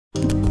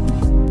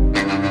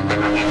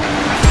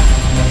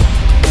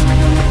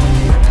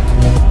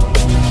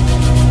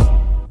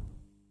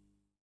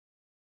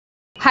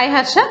Hi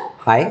Harsha.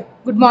 Hi.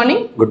 Good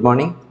morning. Good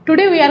morning.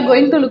 Today we are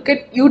going to look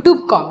at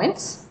YouTube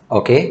comments.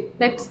 Okay.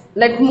 Let's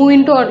move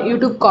into our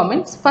YouTube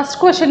comments. First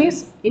question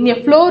is, in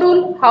a flow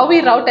rule, how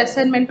we route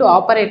assignment to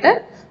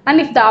operator,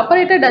 and if the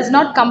operator does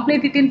not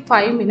complete it in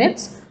 5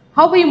 minutes,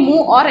 how we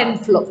move or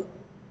end flow.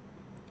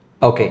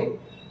 Okay.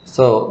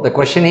 So the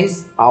question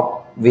is,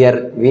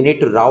 we need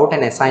to route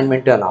an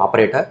assignment to an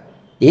operator.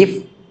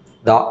 If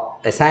the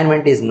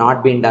assignment is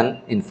not being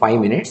done in 5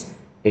 minutes,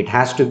 it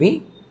has to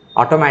be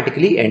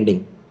automatically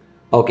ending.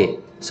 Okay.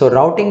 So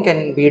routing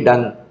can be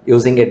done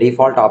using a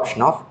default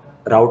option of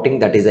routing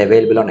that is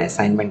available on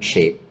assignment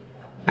shape,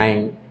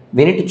 and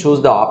we need to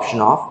choose the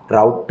option of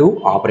route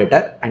to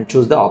operator and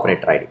choose the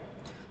operator ID.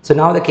 So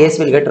now the case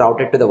will get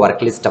routed to the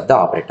work list of the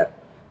operator.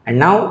 And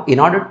now in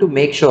order to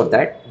make sure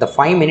that the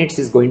 5 minutes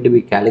is going to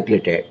be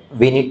calculated,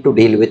 we need to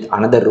deal with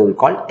another rule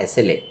called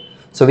SLA.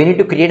 So we need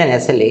to create an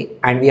SLA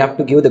and we have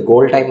to give the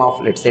goal time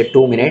of, let's say,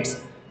 2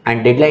 minutes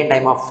and deadline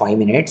time of 5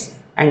 minutes,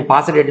 and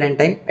pass the deadline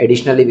time.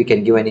 Additionally, we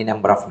can give any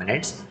number of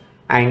minutes,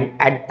 and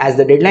as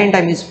the deadline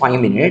time is 5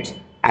 minutes,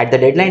 at the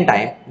deadline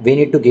time we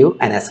need to give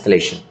an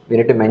escalation. We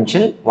need to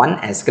mention one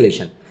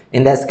escalation.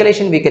 In the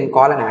escalation we can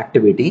call an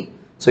activity.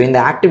 So in the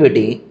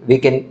activity we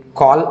can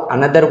call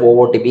another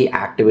OOTB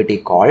activity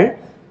called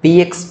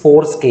PX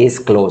force case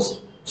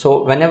close.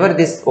 So whenever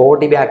this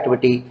OOTB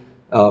activity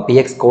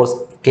PX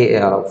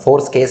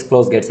force case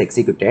close gets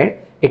executed,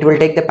 it will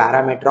take the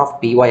parameter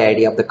of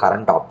PYID of the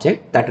current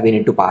object that we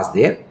need to pass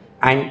there,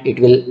 and it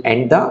will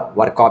end the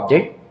work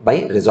object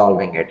by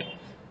resolving it.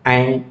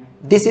 And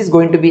this is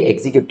going to be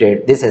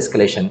executed, this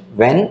escalation,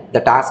 when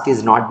the task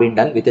is not being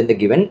done within the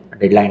given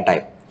deadline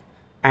time.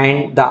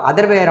 And the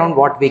other way around,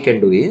 what we can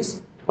do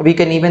is, we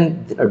can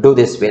even do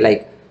this way,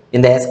 like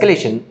in the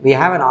escalation we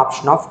have an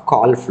option of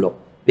call flow.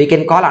 We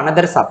can call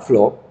another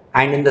subflow,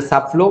 and in the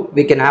subflow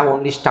we can have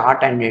only start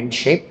and end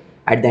shape.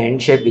 At the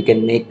end shape we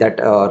can make that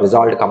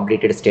resolved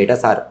completed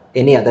status or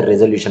any other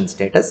resolution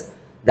status.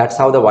 That's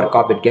how the work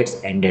object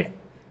gets ended.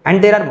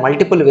 And there are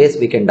multiple ways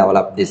we can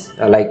develop this,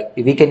 like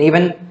we can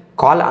even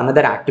call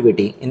another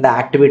activity. In the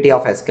activity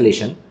of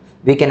escalation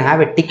we can have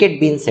a ticket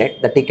being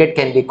set. The ticket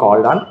can be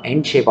called on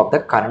end shape of the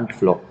current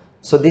flow.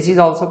 So this is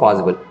also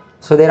possible.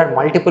 So there are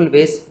multiple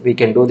ways we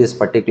can do this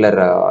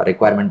particular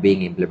requirement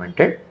being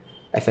implemented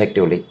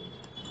effectively.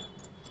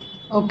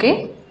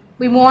 Okay,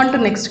 we move on to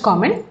next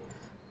comment.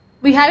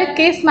 We have a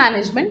case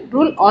management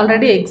rule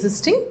already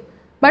existing,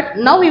 but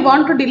now we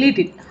want to delete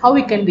it. How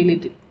we can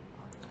delete it?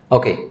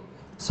 Okay,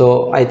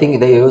 so I think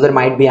the user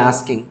might be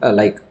asking,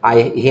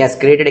 he has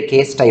created a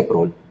case type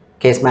rule,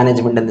 case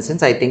management in the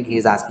sense, I think he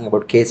is asking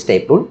about case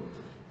type rule.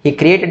 He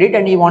created it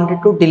and he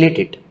wanted to delete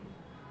it.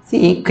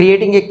 See,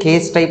 creating a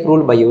case type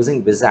rule by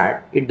using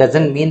wizard, it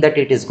doesn't mean that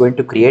it is going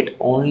to create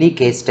only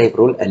case type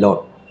rule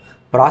alone.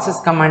 Process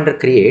commander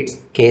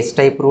creates case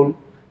type rule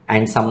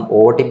and some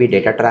OOTB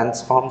data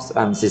transforms,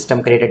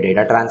 system created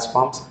data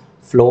transforms,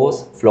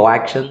 flows, flow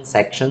actions,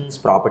 sections,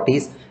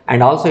 properties,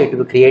 and also it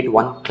will create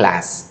one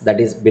class that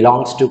is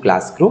belongs to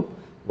class group.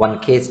 One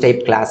case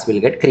type class will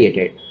get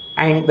created.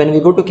 And when we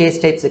go to case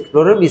types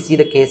explorer, we see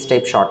the case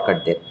type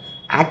shortcut there.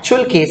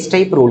 Actual case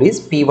type rule is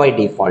PY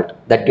default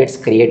that gets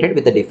created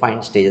with the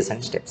defined stages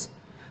and steps.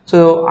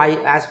 So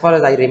as far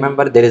as I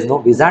remember, there is no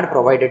wizard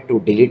provided to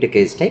delete a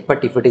case type,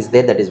 but if it is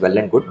there, that is well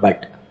and good.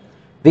 But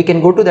we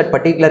can go to that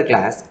particular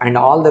class and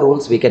all the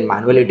rules we can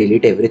manually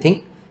delete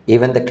everything,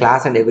 even the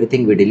class and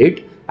everything we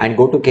delete, and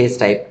go to case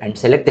type and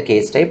select the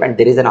case type, and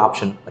there is an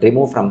option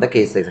remove from the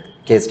case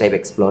type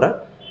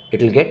explorer.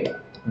 It will get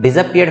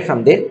disappeared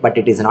from there, but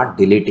it is not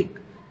deleting.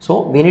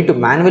 So we need to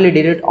manually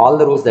delete all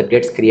the rules that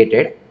gets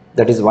created.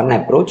 That is one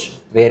approach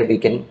where we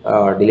can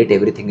delete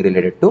everything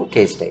related to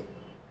case type.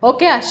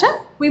 Okay,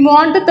 Asha, we move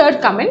on to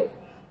third comment.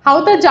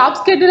 How the job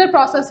scheduler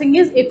processing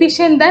is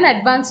efficient than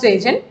advanced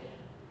agent.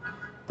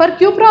 For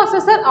queue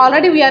processor,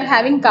 already we are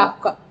having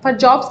Kafka. For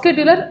job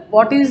scheduler,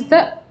 what is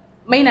the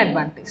main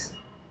advantage?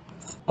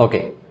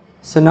 Okay,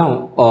 so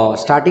now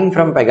starting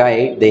from Pega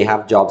 8, they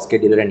have job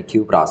scheduler and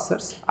queue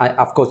processors.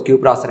 Of course, queue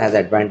processor has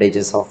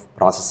advantages of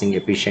processing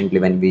efficiently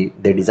when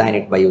they design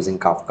it by using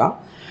Kafka.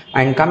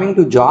 And coming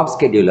to job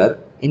scheduler,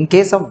 in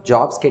case of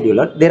job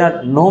scheduler, there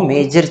are no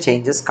major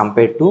changes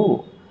compared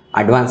to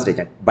advanced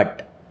agent,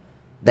 but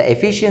the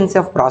efficiency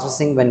of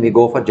processing when we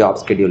go for job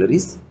scheduler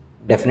is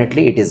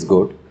definitely it is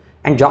good.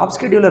 And job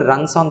scheduler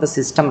runs on the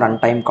system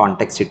runtime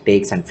context it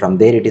takes, and from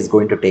there it is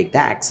going to take the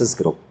access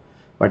group.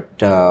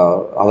 But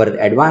our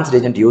advanced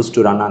agent used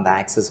to run on the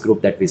access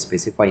group that we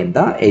specify in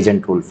the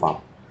agent rule form.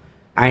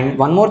 And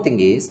one more thing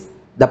is,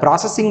 the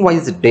processing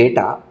wise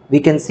data we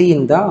can see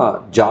in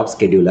the job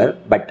scheduler,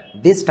 but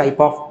this type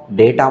of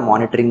data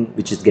monitoring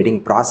which is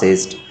getting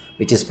processed,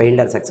 which is failed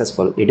or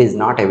successful, it is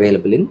not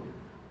available in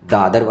the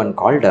other one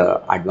called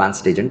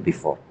advanced agent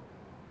before.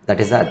 That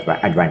is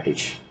the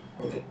advantage.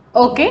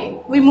 Okay,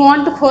 we move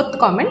on to fourth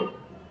comment.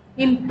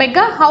 In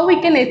Pega, how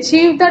we can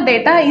achieve the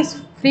data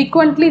is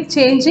frequently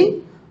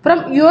changing from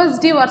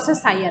USD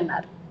versus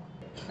INR.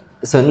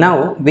 So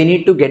now we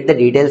need to get the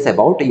details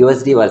about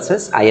USD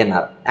versus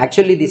INR.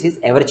 Actually, this is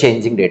ever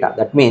changing data.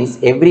 That means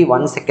every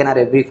 1 second or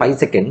every 5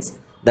 seconds,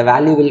 the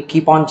value will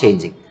keep on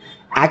changing.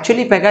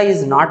 Actually, Pega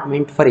is not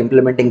meant for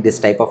implementing this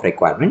type of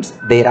requirements.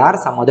 There are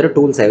some other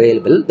tools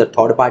available, the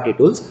third-party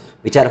tools,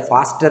 which are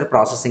faster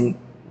processing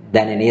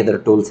than any other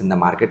tools in the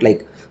market,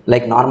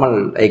 like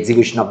normal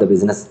execution of the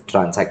business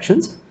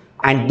transactions.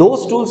 And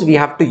those tools we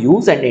have to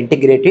use and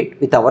integrate it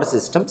with our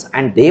systems,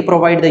 and they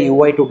provide the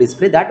UI to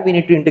display that we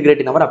need to integrate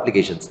in our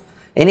applications.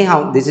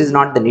 Anyhow, this is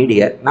not the need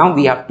here. Now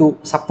we have to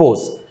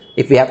suppose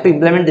if we have to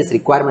implement this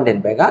requirement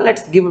in Pega,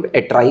 let's give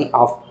a try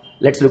of,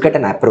 let's look at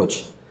an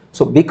approach.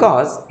 So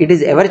because it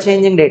is ever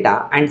changing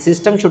data and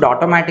system should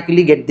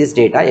automatically get this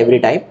data every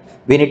time,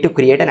 we need to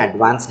create an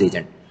advanced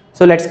agent.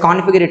 So let's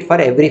configure it for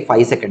every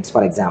 5 seconds,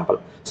 for example.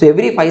 So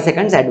every 5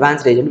 seconds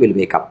advanced agent will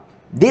wake up.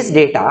 This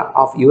data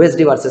of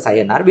USD versus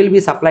INR will be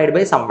supplied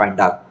by some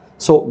vendor.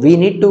 So we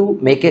need to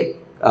make a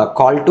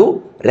call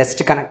to REST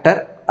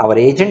connector. Our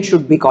agent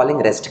should be calling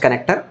REST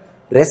connector.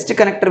 REST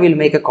connector will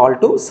make a call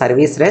to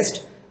service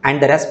REST,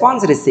 and the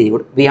response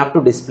received we have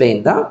to display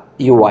in the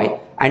UI.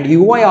 And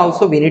UI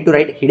also we need to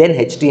write hidden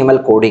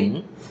HTML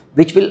coding,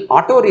 which will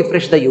auto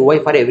refresh the UI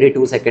for every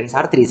 2 seconds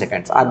or 3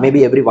 seconds or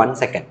maybe every 1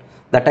 second.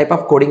 The type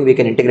of coding we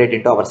can integrate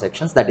into our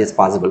sections, that is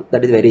possible.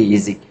 That is very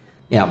easy.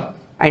 Yeah.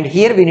 And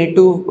here we need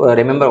to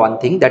remember one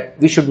thing, that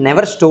we should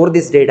never store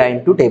this data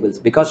into tables,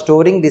 because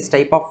storing this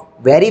type of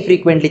very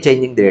frequently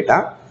changing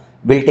data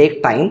will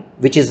take time,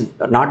 which is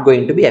not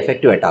going to be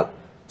effective at all.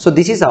 So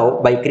this is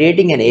how, by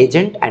creating an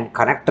agent and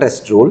connect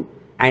REST rule,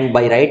 and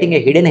by writing a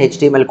hidden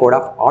HTML code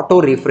of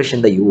auto refresh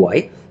in the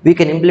UI, we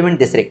can implement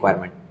this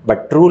requirement.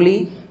 But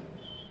truly,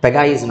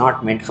 Pega is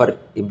not meant for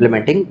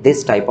implementing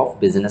this type of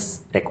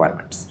business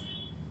requirements.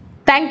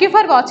 Thank you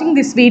for watching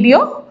this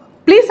video.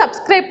 Please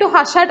subscribe to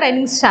Harsha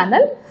Trainings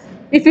channel.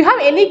 If you have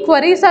any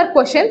queries or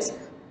questions,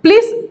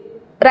 please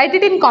write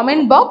it in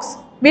comment box.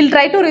 We'll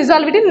try to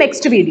resolve it in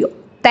next video.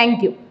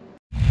 Thank you.